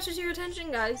makeup that catches your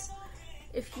attention, guys.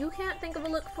 If you can't think of a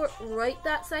look for right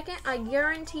that second, I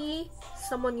guarantee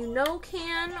someone you know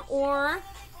can, or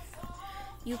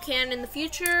you can in the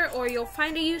future, or you'll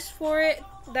find a use for it.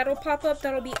 That'll pop up,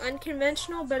 that'll be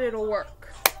unconventional, but it'll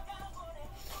work.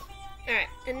 Alright,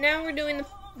 and now we're doing the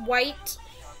white,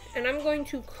 and I'm going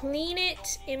to clean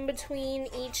it in between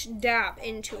each dab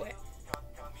into it.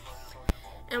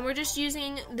 And we're just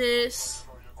using this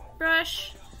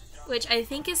brush, which I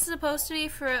think is supposed to be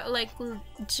for like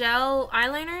gel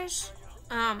eyeliners.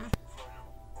 And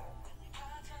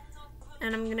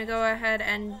I'm gonna go ahead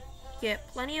and get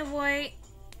plenty of white.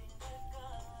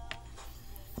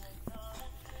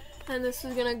 And this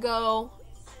is gonna go,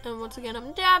 and once again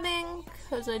I'm dabbing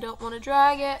because I don't want to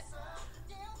drag it.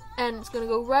 And it's gonna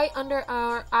go right under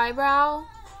our eyebrow.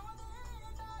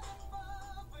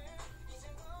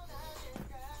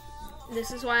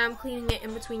 This is why I'm cleaning it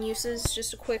in between uses.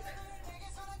 Just a quick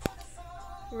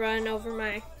run over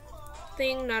my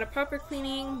thing. Not a proper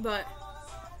cleaning, but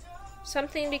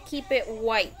something to keep it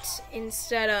white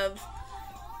instead of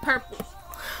purple.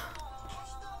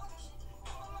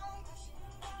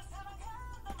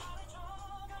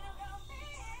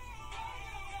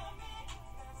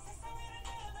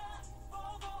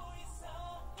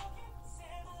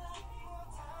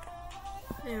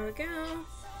 There we go.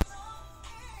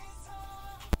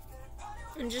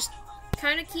 And just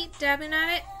kind of keep dabbing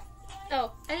at it.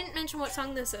 Oh, I didn't mention what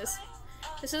song this is.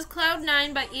 This is Cloud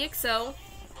 9 by EXO.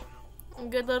 A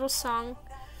good little song.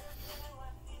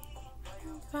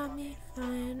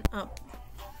 Oh.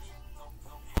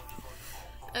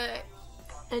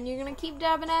 And you're going to keep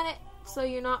dabbing at it so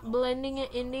you're not blending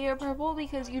it into your purple,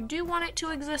 because you do want it to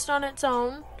exist on its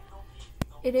own.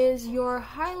 It is your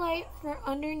highlight for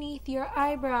underneath your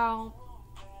eyebrow.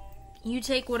 You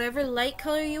take whatever light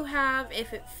color you have,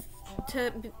 if it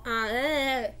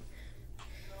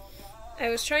I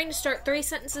was trying to start 3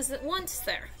 sentences at once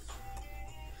there.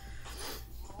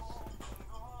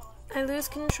 I lose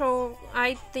control.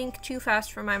 I think too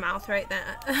fast for my mouth right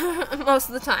now. Most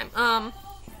of the time.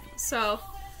 So,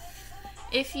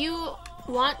 if you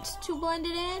want to blend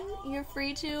it in, you're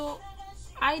free to.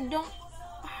 I don't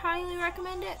highly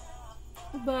recommend it.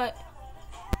 But,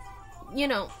 you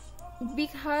know,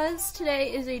 because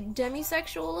today is a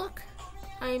demisexual look,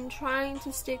 I'm trying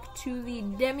to stick to the a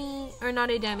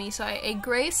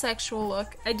Greysexual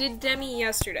look. I did demi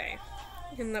yesterday,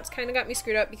 and that's kind of got me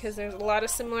screwed up because there's a lot of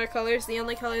similar colors. The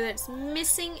only color that's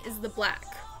missing is the black.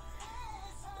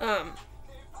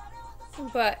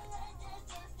 But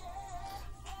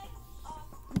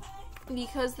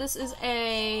because this is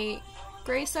a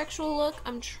Greysexual look,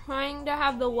 I'm trying to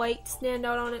have the white stand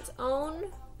out on its own.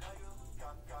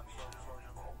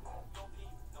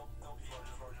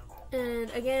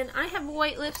 And again, I have a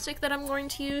white lipstick that I'm going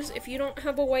to use. If you don't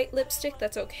have a white lipstick,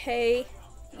 that's okay.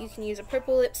 You can use a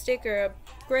purple lipstick or a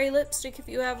gray lipstick if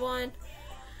you have one.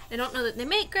 I don't know that they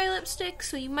make gray lipstick,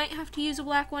 so you might have to use a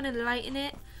black one and lighten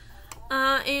it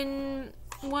in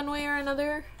one way or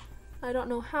another. I don't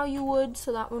know how you would,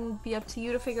 so that one would be up to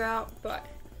you to figure out, but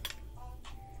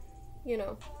you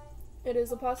know, it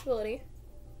is a possibility.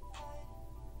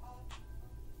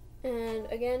 And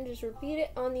again, just repeat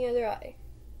it on the other eye.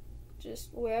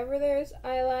 Just wherever there's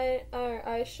eyeliner or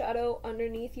eyeshadow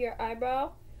underneath your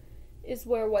eyebrow is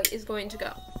where white is going to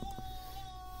go.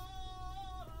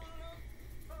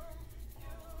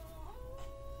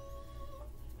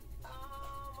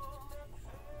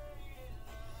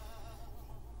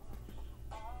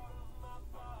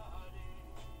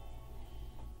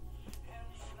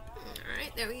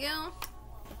 Alright, there we go.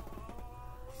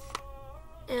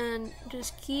 And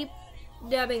just keep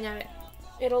dabbing at it.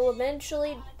 It'll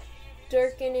eventually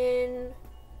darken in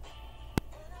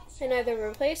and either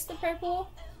replace the purple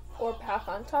or pack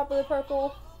on top of the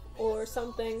purple or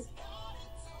something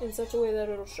in such a way that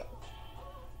it'll show.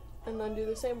 And then do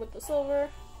the same with the silver.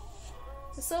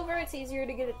 The silver, it's easier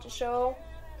to get it to show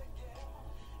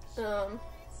than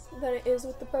it is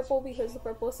with the purple because the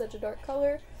purple is such a dark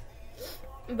color.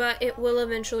 But it will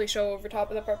eventually show over top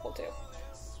of the purple too.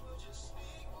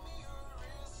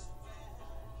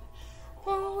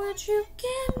 What would you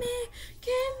give me,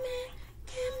 give me,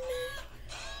 give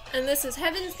me? And this is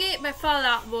Heaven's Gate by Fall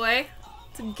Out Boy.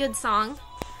 It's a good song.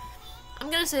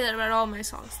 I'm gonna say that about all my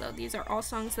songs though. These are all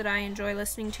songs that I enjoy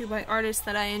listening to by artists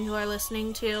that I enjoy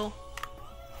listening to.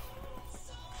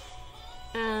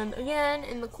 And again,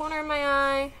 in the corner of my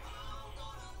eye.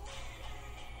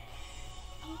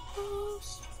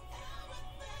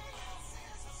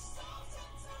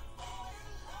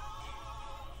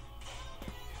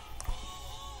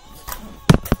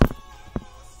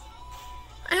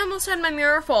 I almost had my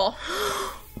mirror fall.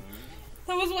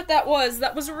 That was what that was.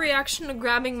 That was a reaction to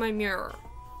grabbing my mirror.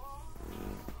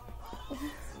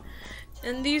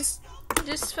 And these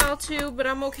just fell too, but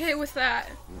I'm okay with that.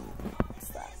 What's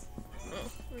that?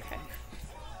 Oh, okay.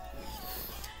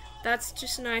 That's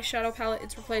just an eyeshadow palette.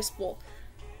 It's replaceable.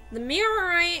 The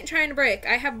mirror I ain't trying to break.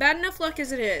 I have bad enough luck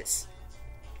as it is.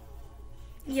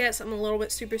 Yes, I'm a little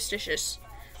bit superstitious.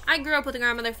 I grew up with a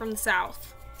grandmother from the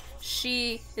South.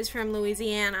 She is from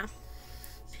Louisiana.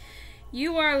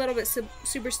 You are a little bit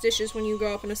superstitious when you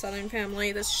grow up in a Southern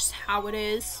family. That's just how it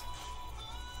is.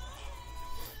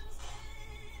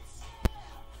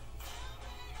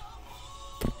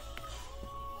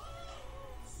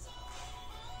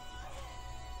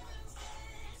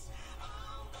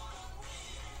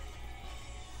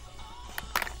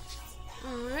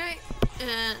 Alright,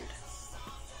 and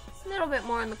a little bit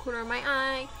more in the corner of my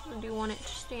eye. I do want it to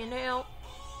stand out.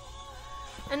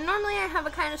 And normally I have a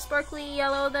kind of sparkly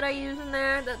yellow that I use in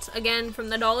there. That's, again, from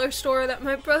the dollar store that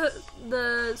my brother,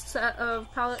 the set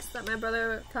of palettes that my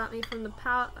brother got me from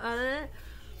the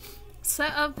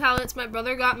set of palettes my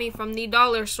brother got me from the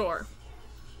dollar store.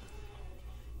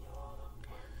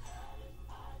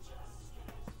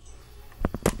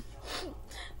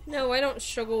 No, I don't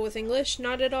struggle with English,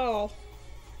 not at all.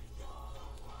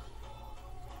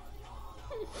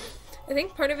 I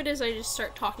think part of it is I just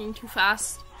start talking too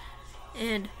fast.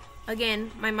 And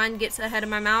again, my mind gets ahead of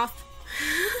my mouth.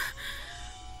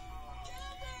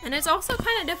 And it's also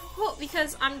kind of difficult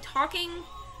because I'm talking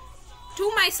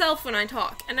to myself when I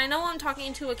talk. And I know I'm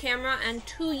talking to a camera and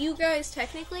to you guys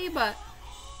technically, but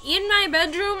in my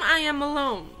bedroom I am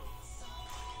alone.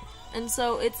 And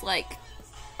so it's like,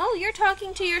 oh, you're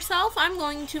talking to yourself? I'm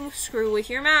going to screw with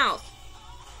your mouth.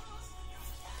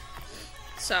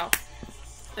 So,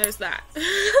 there's that.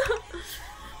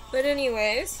 But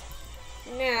anyways,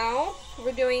 now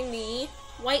we're doing the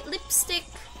white lipstick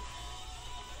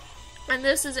And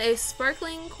this is a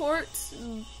sparkling quartz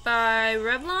by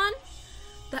Revlon.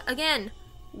 Again,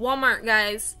 Walmart,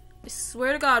 guys. I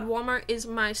swear to God, Walmart is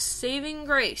my saving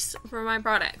grace for my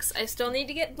products. I still need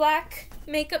to get black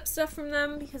makeup stuff from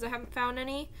them because I haven't found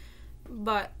any.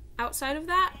 But outside of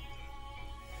that,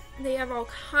 they have all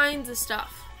kinds of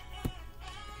stuff.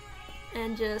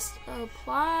 And just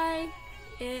apply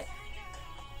it.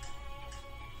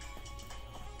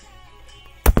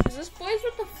 Is this Boys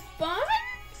with the Fun?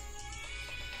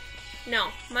 No,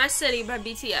 My City by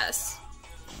BTS.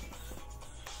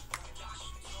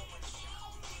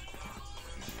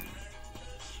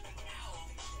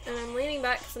 And I'm leaning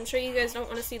back because I'm sure you guys don't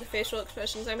want to see the facial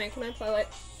expressions I make when I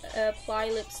apply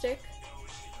lipstick.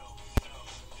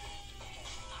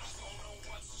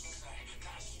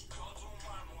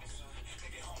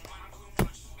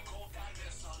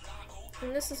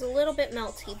 And this is a little bit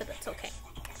melty, but that's okay.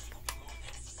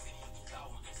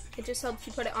 It just helps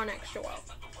you put it on extra well.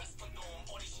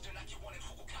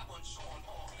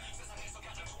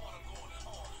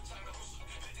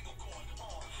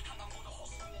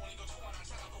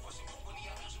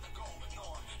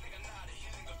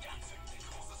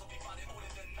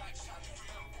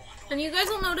 And you guys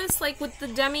will notice, like with the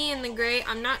demi and the gray,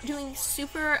 I'm not doing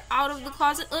super out of the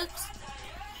closet looks.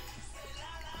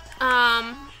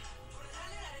 I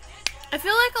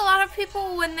feel like a lot of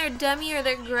people, when they're demi or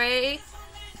they're gray,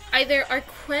 either are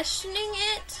questioning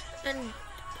it and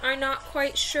are not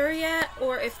quite sure yet,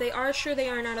 or if they are sure, they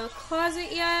aren't out of the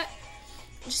closet yet.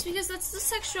 Just because that's the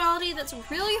sexuality that's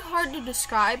really hard to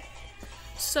describe.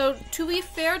 So to be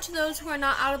fair to those who are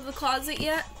not out of the closet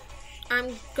yet,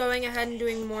 I'm going ahead and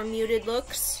doing more muted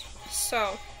looks.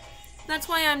 So that's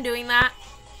why I'm doing that.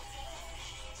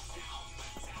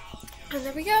 And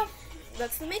there we go.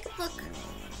 That's the makeup look.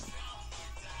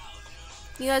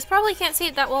 You guys probably can't see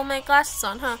it that well with my glasses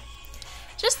on, huh?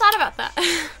 Just thought about that.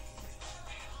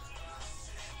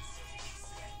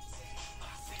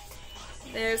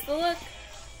 There's the look.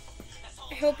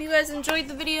 I hope you guys enjoyed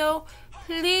the video.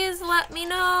 Please let me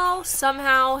know.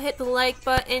 Somehow hit the like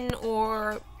button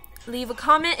or leave a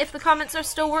comment if the comments are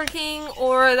still working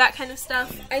or that kind of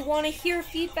stuff. I want to hear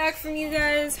feedback from you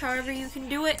guys, however you can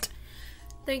do it.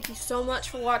 Thank you so much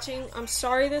for watching. I'm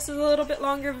sorry this is a little bit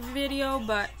longer of a video,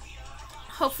 but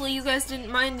hopefully you guys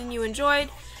didn't mind and you enjoyed.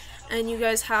 And you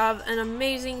guys have an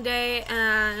amazing day,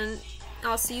 and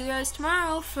I'll see you guys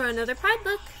tomorrow for another Pride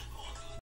look.